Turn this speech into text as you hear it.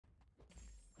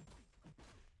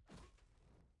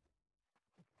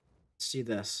see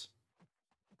this.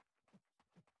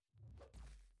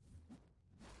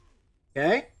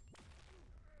 Okay.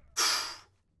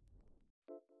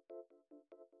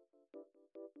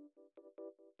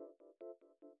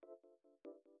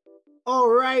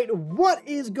 Alright, what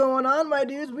is going on, my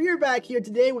dudes? We are back here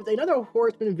today with another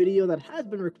Horseman video that has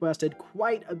been requested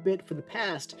quite a bit for the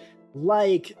past,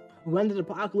 like, when did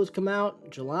Apocalypse come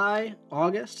out? July?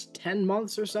 August? 10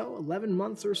 months or so? 11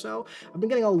 months or so? I've been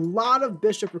getting a lot of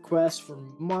Bishop requests for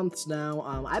months now.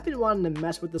 I've been wanting to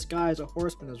mess with this guy as a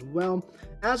Horseman as well,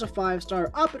 as a 5-star,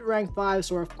 up at rank 5,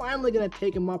 so we're finally going to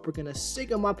take him up, we're going to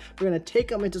sig him up, we're going to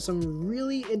take him into some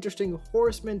really interesting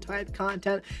Horseman-type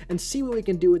content and see what we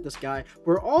can do with this guy.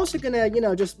 We're also going to, you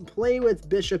know, just play with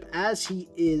Bishop as he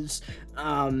is,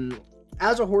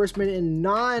 as a Horseman in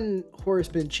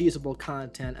non-Horseman cheesable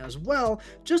content as well,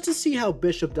 just to see how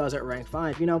Bishop does at rank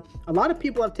 5. You know, a lot of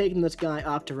people have taken this guy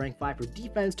up to rank 5 for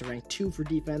defense, to rank 2 for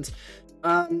defense,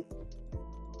 and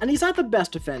he's not the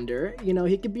best defender. You know,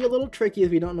 he can be a little tricky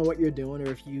if you don't know what you're doing,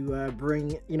 or if you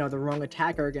bring, you know, the wrong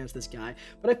attacker against this guy.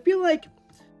 But I feel like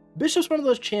Bishop's one of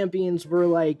those champions where,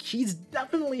 like, he's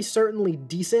definitely, certainly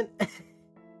decent,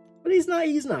 but he's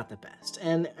not the best.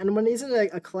 And when he's in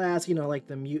a class, you know, like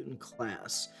the mutant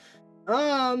class,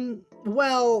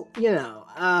 well, you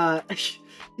know,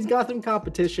 he's got some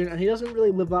competition, and he doesn't really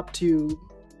live up to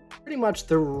pretty much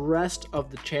the rest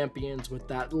of the champions with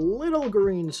that little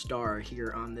green star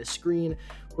here on this screen,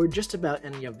 or just about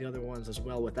any of the other ones as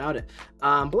well without it.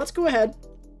 But let's go ahead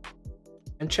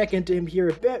and check into him here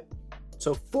a bit.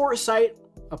 So Foresight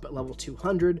up at level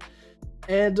 200,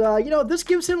 and you know, this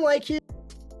gives him like his...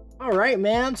 Alright,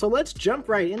 man, so let's jump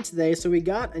right into today. So we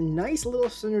got a nice little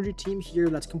synergy team here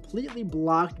that's completely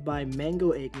blocked by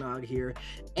Mango Eggnog here,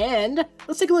 and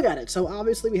let's take a look at it. So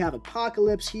obviously we have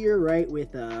Apocalypse here, right,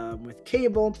 with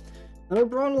Cable, and we're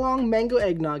brought along Mango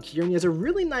Eggnog here, and he has a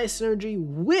really nice synergy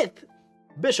with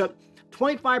Bishop,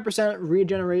 25%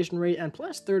 regeneration rate and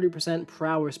plus 30%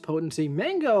 prowess potency.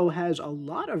 Mango has a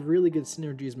lot of really good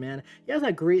synergies, man. He has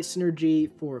that great synergy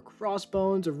for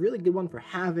Crossbones, a really good one for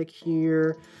Havoc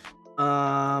here. He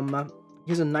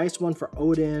has a nice one for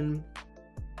Odin.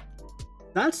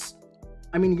 That's,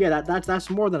 I mean, yeah, that's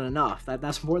more than enough.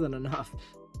 That's more than enough.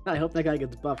 I hope that guy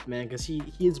gets buffed, man, because he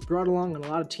is brought along on a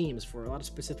lot of teams for a lot of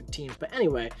specific teams. But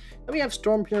anyway, then we have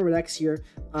Storm Pyramid X here.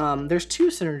 There's two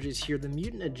synergies here, the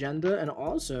Mutant Agenda and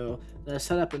also the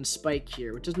Setup and Spike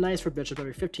here, which is nice for Bishop.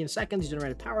 Every 15 seconds, you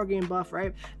generate a power gain buff,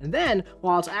 right? And then,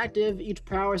 while it's active, each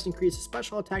prowess increases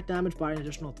special attack damage by an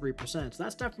additional 3%. So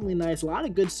that's definitely nice. A lot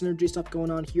of good synergy stuff going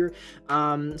on here.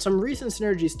 Some recent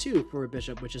synergies, too, for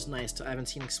Bishop, which is nice. I haven't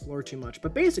seen explored too much.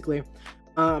 But basically,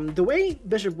 the way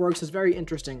Bishop works is very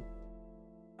interesting.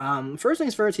 First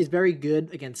things first, he's very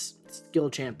good against skill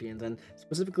champions, and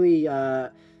specifically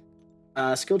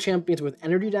skill champions with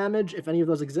energy damage, if any of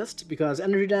those exist, because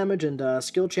energy damage and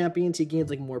skill champions, he gains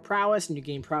like more prowess, and you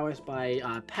gain prowess by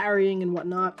parrying and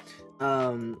whatnot.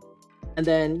 And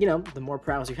then, you know, the more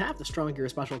prowess you have, the stronger your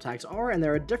special attacks are, and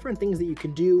there are different things that you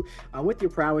can do with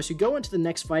your prowess. You go into the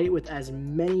next fight with as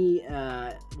many,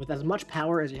 with as much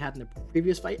power as you had in the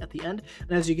previous fight at the end.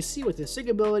 And as you can see with the Sig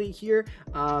ability here,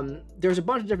 there's a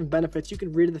bunch of different benefits. You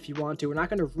can read it if you want to. We're not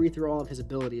going to read through all of his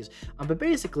abilities, but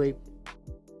basically,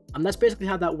 that's basically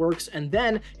how that works. And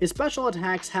then his special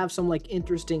attacks have some like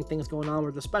interesting things going on,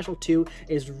 where the special 2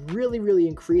 is really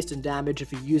increased in damage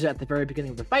if you use it at the very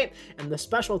beginning of the fight, and the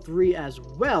special 3 as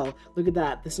well. Look at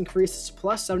that, this increases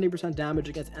plus 70% damage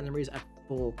against enemies at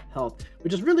full health,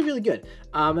 which is really good.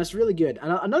 That's really good.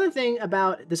 And another thing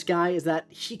about this guy is that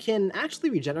he can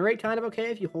actually regenerate kind of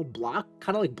okay if you hold block,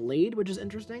 kind of like Blade, which is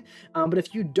interesting. But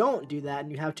if you don't do that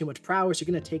and you have too much prowess, you're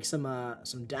gonna take some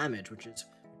damage, which is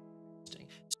interesting.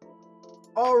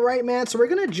 Alright, man, so we're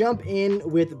gonna jump in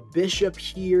with Bishop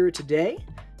here today,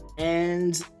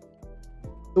 and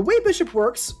the way Bishop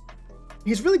works,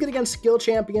 he's really good against skill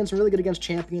champions and really good against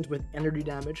champions with energy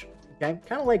damage, okay?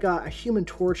 Kind of like a Human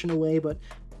Torch in a way, but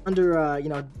under, you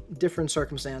know, different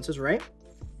circumstances, right?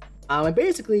 And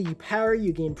basically, you parry,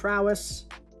 you gain prowess,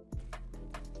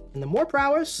 and the more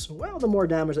prowess, well, the more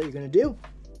damage that you're gonna do.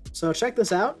 So check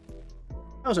this out.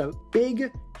 That was a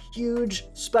big, huge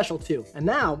special 2, and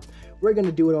now we're going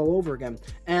to do it all over again.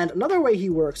 And another way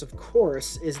he works, of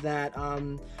course, is that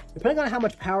depending on how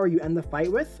much power you end the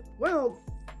fight with, well,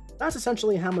 that's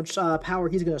essentially how much power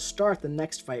he's going to start the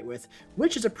next fight with,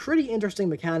 which is a pretty interesting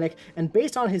mechanic. And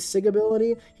based on his Sig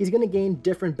ability, he's going to gain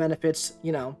different benefits,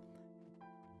 you know,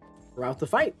 throughout the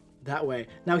fight. that way.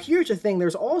 Now here's the thing,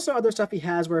 there's also other stuff he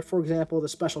has where, for example, the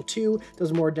special 2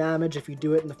 does more damage if you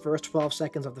do it in the first 12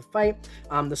 seconds of the fight.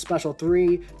 The special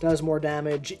 3 does more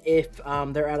damage if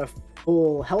they're at a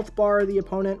full health bar, the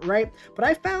opponent, right? But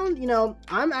I found, you know,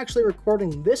 I'm actually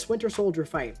recording this Winter Soldier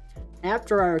fight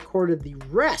after I recorded the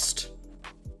rest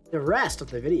of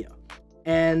the video.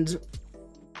 And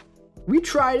we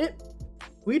tried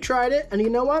it, and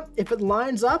you know what? If it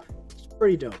lines up, it's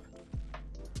pretty dope.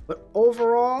 But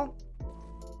overall,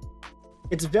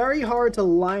 it's very hard to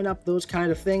line up those kind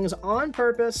of things on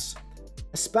purpose,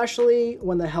 especially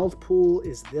when the health pool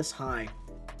is this high,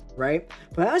 right?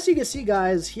 But as you can see,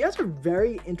 guys, he has a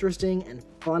very interesting and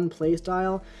fun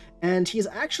playstyle, and he's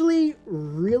actually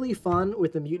really fun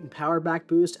with the mutant power back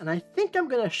boost, and I think I'm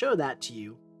going to show that to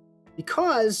you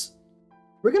because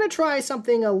we're going to try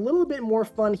something a little bit more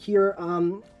fun here.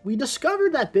 We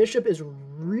discovered that Bishop is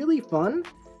really fun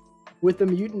with the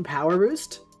mutant power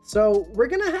boost, so we're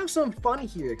gonna have some fun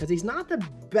here because he's not the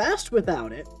best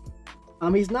without it.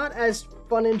 He's not as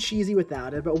fun and cheesy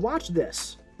without it, but watch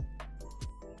this.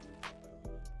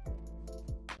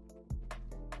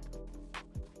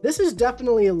 This is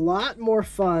definitely a lot more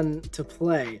fun to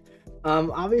play.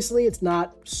 Obviously, it's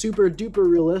not super duper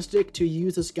realistic to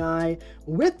use this guy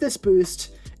with this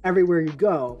boost everywhere you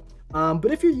go.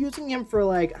 But if you're using him for,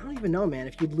 like, I don't even know, man,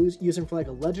 if you'd use him for like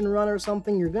a legend run or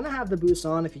something, you're gonna have the boost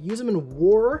on. If you use him in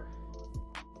war,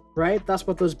 right, that's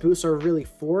what those boosts are really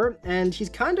for. And he's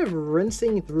kind of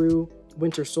rinsing through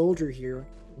Winter Soldier here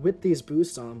with these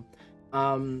boosts on.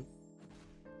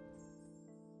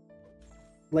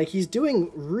 Like, he's doing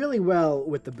really well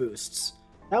with the boosts.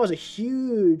 That was a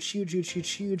huge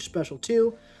special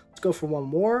 2. Let's go for one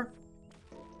more.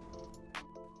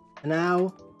 And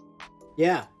now,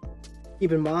 yeah.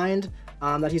 Keep in mind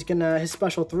that his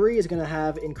special 3 is gonna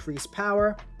have increased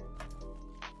power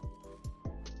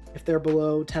if they're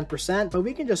below 10%, but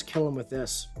we can just kill him with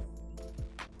this.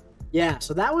 Yeah,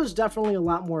 so that was definitely a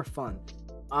lot more fun.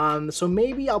 So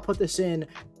maybe I'll put this in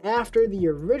after the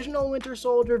original Winter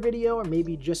Soldier video, or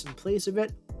maybe just in place of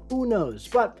it. Who knows?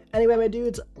 But anyway, my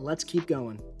dudes, let's keep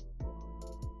going.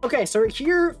 Okay, so we're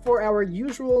here for our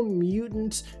usual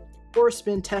mutant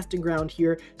Horseman testing ground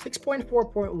here.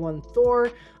 6.4.1 Thor,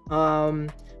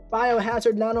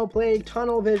 Biohazard, Nanoplague,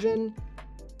 Tunnel Vision.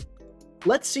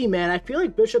 Let's see, man. I feel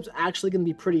like Bishop's actually going to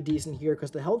be pretty decent here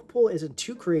because the health pool isn't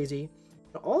too crazy.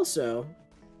 But also,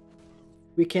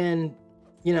 we can,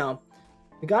 you know,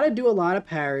 we got to do a lot of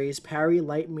parries. Parry,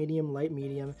 light, medium, light,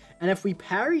 medium. And if we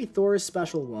parry Thor's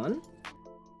special 1,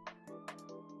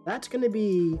 that's going to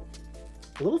be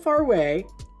a little far away.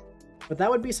 But that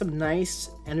would be some nice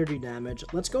energy damage.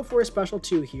 Let's go for a special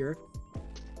 2 here.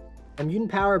 A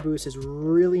mutant power boost is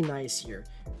really nice here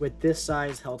with this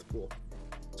size health pool.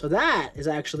 So that is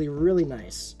actually really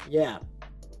nice. Yeah.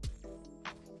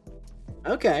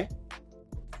 Okay.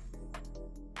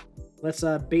 Let's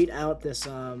bait out this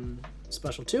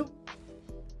special 2.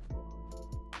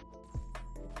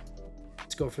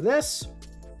 Let's go for this.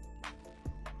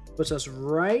 Puts us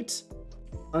right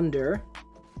under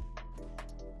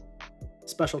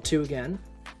special 2 again.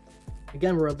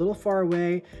 Again, we're a little far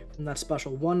away from that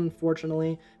special 1,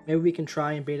 unfortunately. Maybe we can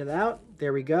try and bait it out.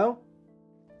 There we go.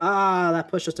 Ah, that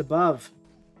pushed us above.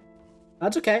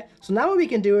 That's okay. So now what we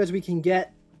can do is we can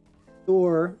get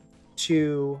Thor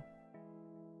to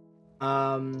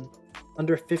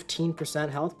under 15%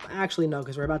 health. Actually, no,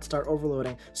 because we're about to start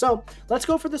overloading. So let's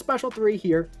go for the special 3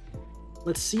 here.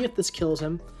 Let's see if this kills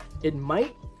him. It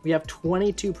might. We have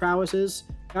 22 prowesses.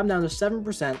 I'm down to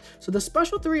 7%. So the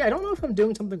special 3, I don't know if I'm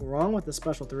doing something wrong with the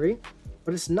special 3,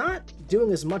 but it's not doing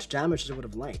as much damage as I would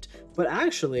have liked. But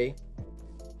actually,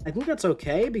 I think that's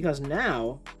okay because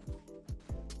now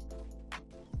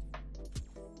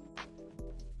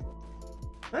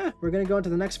we're going to go into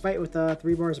the next fight with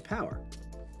 3 bars of power.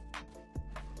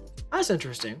 That's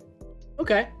interesting.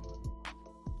 Okay.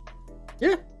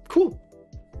 Yeah, cool.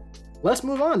 Let's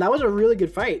move on. That was a really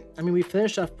good fight. I mean, we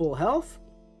finished at full health.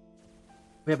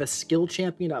 We have a skill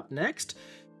champion up next.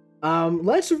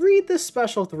 Let's read this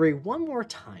special 3 one more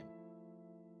time.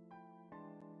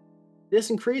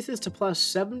 This increases to plus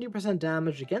 70%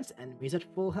 damage against enemies at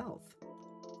full health.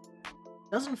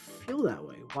 Doesn't feel that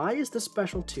way. Why is the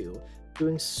special 2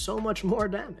 doing so much more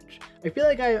damage? I feel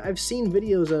like I've seen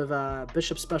videos of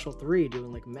Bishop special 3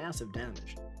 doing like massive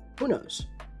damage. Who knows?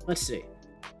 Let's see.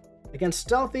 Against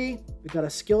Stealthy, we've got a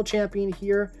skill champion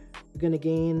here. We're going to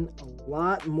gain a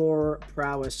lot more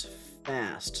prowess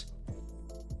fast.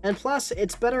 And plus,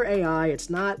 it's better AI. It's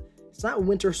not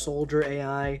Winter Soldier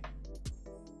AI.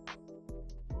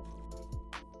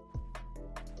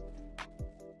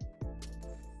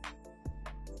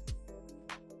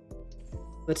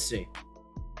 Let's see.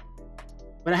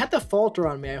 But I had the falter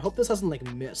on me. I hope this doesn't, like,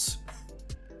 miss.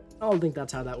 I don't think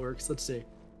that's how that works. Let's see.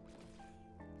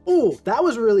 Ooh, that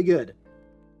was really good.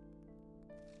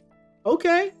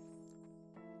 Okay.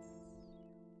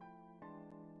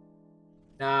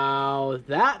 Now,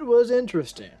 that was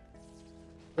interesting.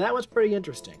 That was pretty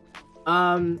interesting.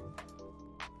 Yeah,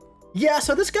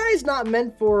 so this guy is not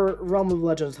meant for Realm of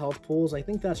Legends health pools. I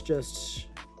think that's just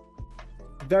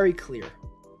very clear.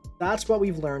 That's what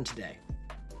we've learned today.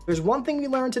 There's one thing we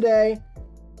learned today.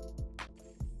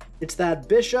 It's that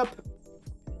Bishop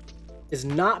is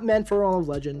not meant for Realm of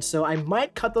Legends, so I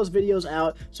might cut those videos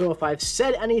out. So if I've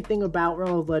said anything about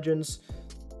Realm of Legends,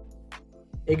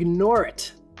 ignore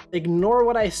it. Ignore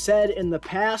what I said in the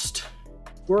past.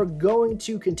 We're going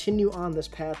to continue on this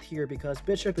path here because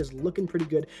Bishop is looking pretty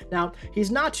good. Now,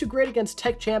 he's not too great against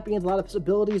tech champions. A lot of his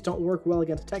abilities don't work well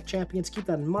against tech champions. Keep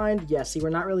that in mind. Yeah, see, we're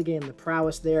not really getting the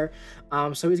prowess there.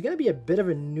 So he's going to be a bit of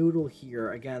a noodle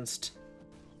here against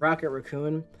Rocket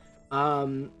Raccoon.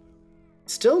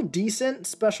 Still decent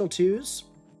special 2s.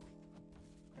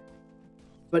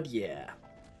 But yeah.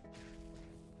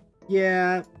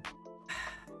 Yeah.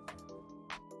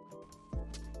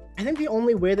 I think the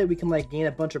only way that we can, like, gain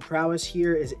a bunch of prowess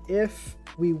here is if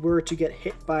we were to get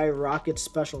hit by Rocket's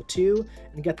special 2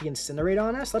 and get the Incinerate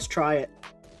on us. Let's try it.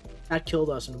 That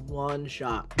killed us in one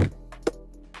shot.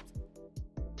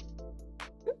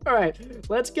 Alright,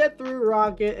 let's get through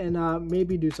Rocket and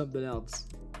maybe do something else.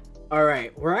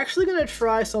 Alright, we're actually going to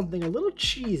try something a little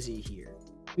cheesy here.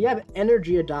 We have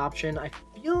Energy Adoption. I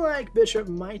feel like Bishop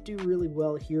might do really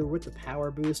well here with the power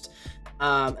boost.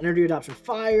 Energy Adoption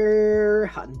Fire,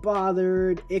 Hot and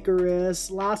Bothered, Enquiries,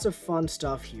 lots of fun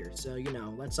stuff here. So, you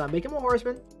know, let's make him a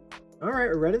Horseman. Alright,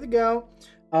 we're ready to go.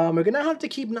 We're going to have to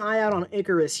keep an eye out on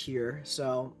Enquiries here,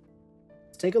 so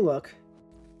let's take a look.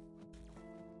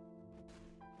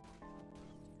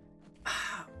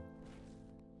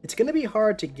 It's going to be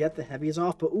hard to get the heavies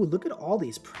off, but ooh, look at all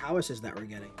these prowesses that we're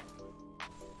getting.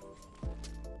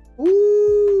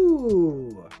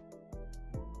 Ooh!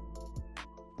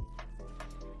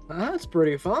 That's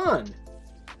pretty fun.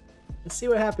 Let's see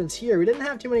what happens here. We didn't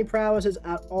have too many prowesses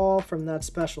at all from that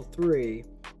special 3.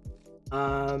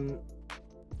 Oh,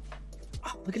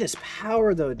 look at his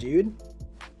power though, dude.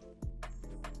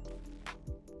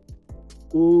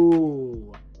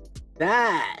 Ooh.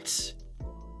 That.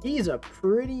 He's a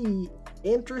pretty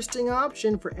interesting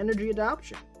option for energy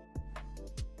adoption.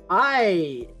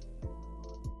 I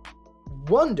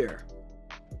wonder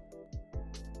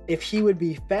if he would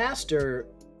be faster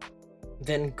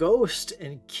than Ghost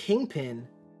and Kingpin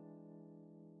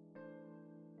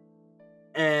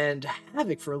and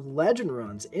Havoc for legend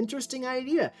runs. Interesting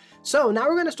idea. So now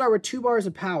we're going to start with 2 bars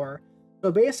of power.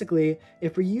 So basically,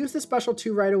 if we use the special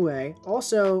 2 right away,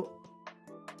 also,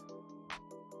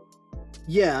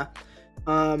 yeah,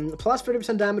 plus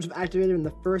 30% damage if activated in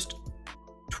the first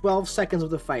 12 seconds of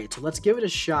the fight. So let's give it a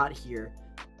shot here.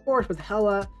 Of course, with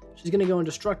Hela, she's going to go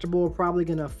indestructible, probably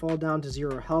going to fall down to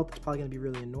 0 health. It's probably going to be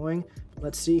really annoying.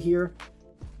 Let's see here.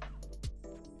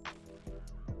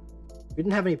 We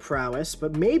didn't have any prowess,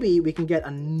 but maybe we can get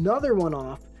another one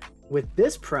off with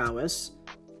this prowess.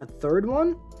 A 3rd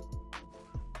one.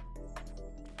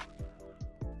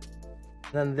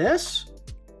 And then this.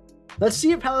 Let's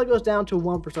see if Hela goes down to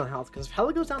 1% health, because if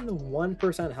Hela goes down to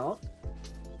 1% health,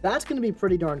 that's going to be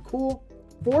pretty darn cool.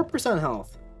 4%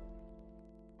 health.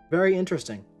 Very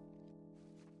interesting.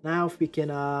 Now if we can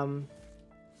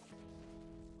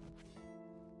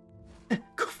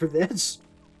go for this.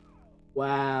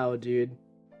 Wow, dude.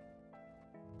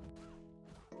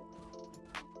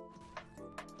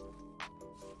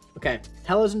 Okay,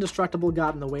 Hela's indestructible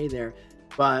got in the way there,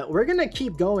 but we're gonna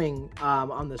keep going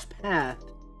on this path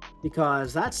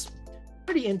because that's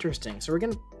pretty interesting. So we're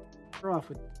gonna start off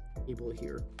with Cable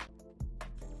here.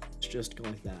 Let's just go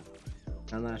like that,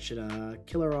 and that should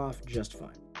kill her off just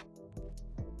fine.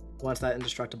 Once that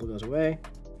indestructible goes away.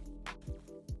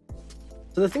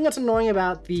 So the thing that's annoying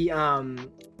about the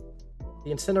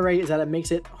Incinerate is that it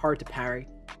makes it hard to parry,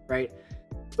 right?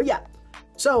 But yeah,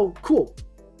 so cool.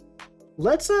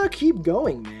 Let's keep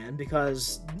going, man,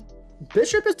 because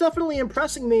Bishop is definitely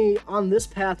impressing me on this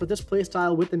path with this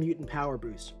playstyle with the mutant power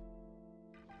boost.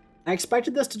 I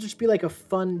expected this to just be like a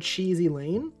fun, cheesy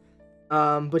lane,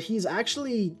 but he's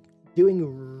actually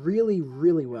doing really,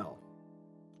 really well.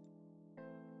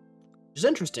 Which is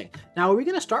interesting. Now, are we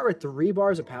going to start with 3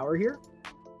 bars of power here?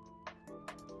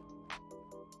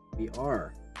 We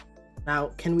are.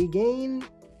 Now, can we gain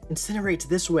Incinerates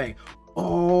this way?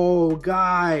 Oh,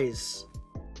 guys.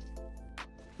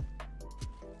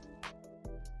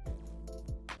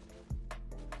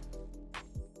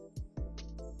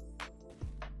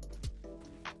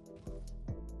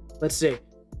 Let's see.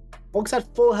 Hulk's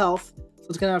at full health, so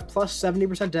it's gonna have plus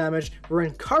 70% damage. We're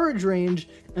in courage range,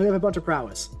 and we have a bunch of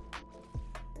prowess.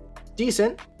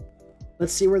 Decent.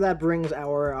 Let's see where that brings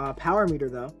our power meter,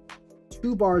 though.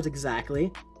 2 bars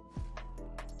exactly.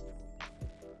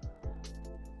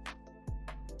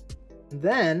 And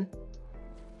then...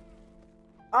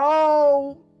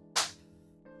 Oh!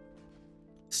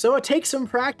 So it takes some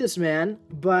practice, man,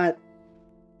 but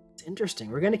it's interesting.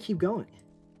 We're going to keep going.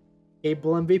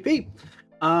 Capable MVP.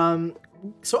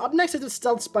 So up next is the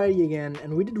Stealth Spidey again,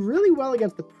 and we did really well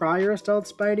against the prior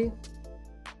Stealth Spidey.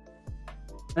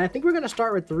 And I think we're going to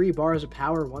start with 3 bars of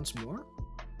power once more.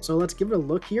 So let's give it a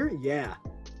look here. Yeah.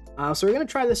 So we're going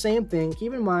to try the same thing.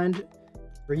 Keep in mind,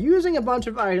 we're using a bunch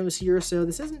of items here, so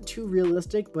this isn't too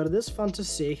realistic, but it is fun to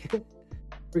see.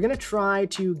 We're going to try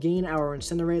to gain our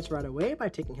Incinerates right away by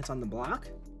taking hits on the block.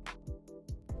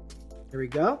 Here we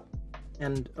go.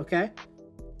 And, okay.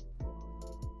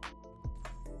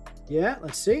 Yeah,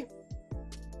 let's see.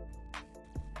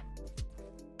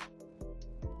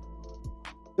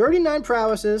 39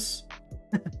 prowesses.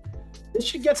 This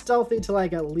should get stealthy to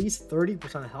like at least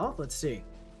 30% health. Let's see.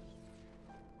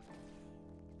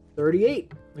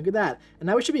 38. Look at that. And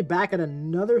now we should be back at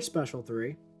another special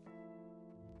 3.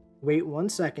 Wait 1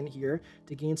 second here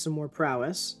to gain some more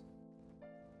prowess.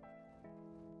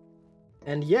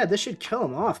 And yeah, this should kill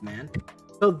him off, man.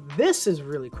 So this is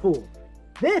really cool.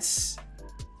 This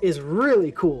is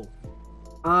really cool.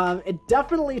 It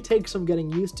definitely takes some getting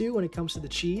used to when it comes to the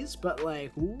cheese, but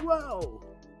like, whoa.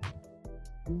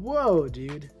 Whoa,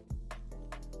 dude.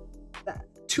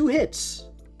 2 hits.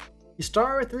 You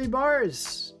start with 3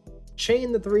 bars.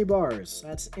 Chain the 3 bars.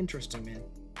 That's interesting,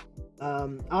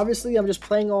 man. Obviously, I'm just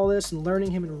playing all this and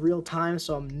learning him in real time,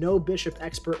 so I'm no Bishop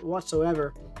expert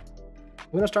whatsoever.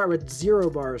 I'm going to start with 0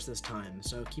 bars this time,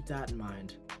 so keep that in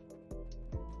mind.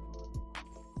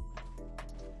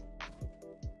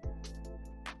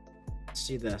 Let's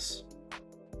see this.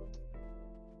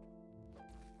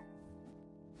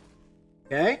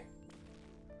 Okay.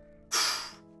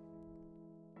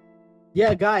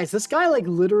 Yeah, guys, this guy, like,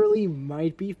 literally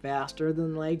might be faster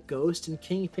than, like, Ghost and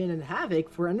Kingpin and Havoc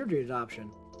for energy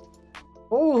adoption.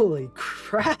 Holy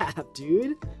crap,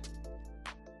 dude.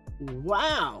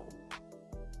 Wow.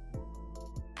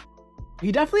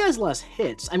 He definitely has less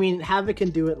hits. I mean, Havoc can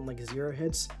do it in, like, 0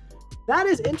 hits. That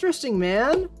is interesting,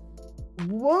 man.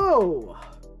 Whoa.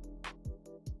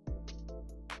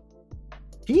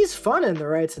 He's fun in the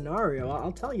right scenario,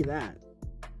 I'll tell you that.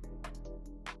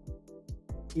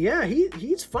 Yeah,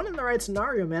 he's fun in the right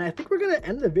scenario, man. I think we're gonna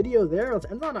end the video there. Let's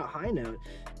end on a high note.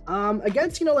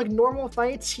 Against, you know, like, normal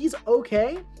fights, he's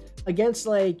okay. Against,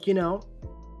 like, you know,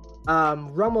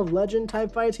 Realm of Legend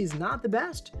type fights, he's not the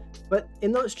best. But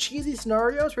in those cheesy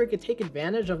scenarios where he could take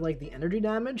advantage of, like, the energy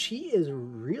damage, he is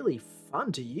really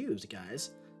fun to use,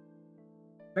 guys.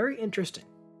 Very interesting,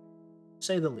 to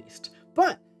say the least.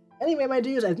 But anyway, my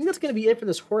dudes, I think that's going to be it for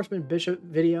this Horseman Bishop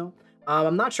video.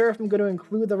 I'm not sure if I'm going to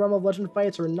include the Realm of Legend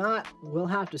fights or not. We'll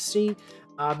have to see.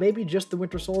 Maybe just the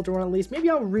Winter Soldier one at least. Maybe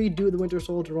I'll redo the Winter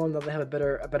Soldier one, though they have a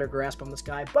better grasp on this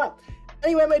guy. But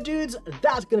anyway, my dudes,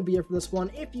 that's going to be it for this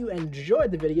one. If you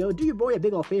enjoyed the video, do your boy a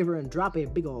big ol' favor and drop a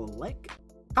big ol' like.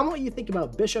 Comment what you think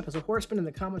about Bishop as a Horseman in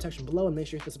the comment section below, and make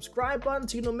sure you hit the subscribe button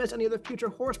so you don't miss any other future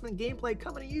Horseman gameplay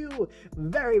coming to you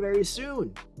very, very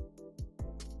soon.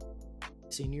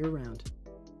 Seeing you around.